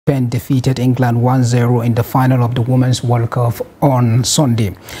Spain defeated England 1-0 in the final of the Women's World Cup on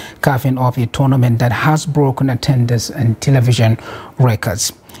Sunday, carving off a tournament that has broken attendance and television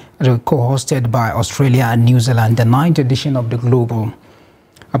records. Co-hosted by Australia and New Zealand, the 9th edition of the global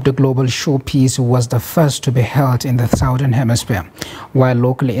Showpiece was the first to be held in the Southern Hemisphere, while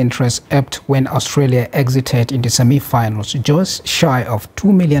local interest ebbed when Australia exited in the semi-finals. Just shy of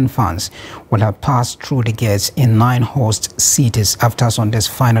 2 million fans will have passed through the gates in 9 host cities after Sunday's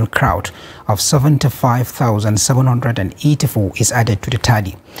final crowd of 75,784 is added to the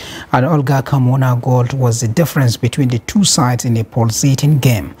tally. And Olga Carmona goal was the difference between the two sides in a pulsating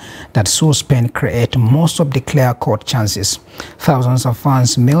game that saw Spain create most of the clear-cut chances. Thousands of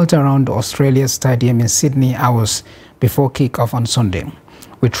fans milled around Australia Stadium in Sydney hours before kick-off on Sunday,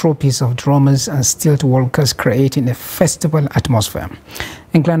 with Troupes of drummers and Stilt workers creating a festival atmosphere.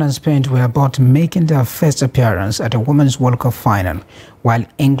 England and Spain were about making their first appearance at the Women's World Cup final, while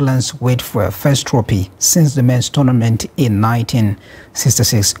England's wait for a first trophy since the men's tournament in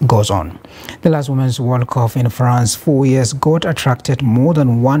 1966 goes on. The last Women's World Cup in France 4 years ago attracted more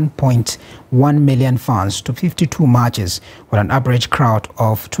than 1.1 million fans to 52 matches with an average crowd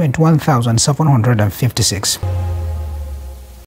of 21,756.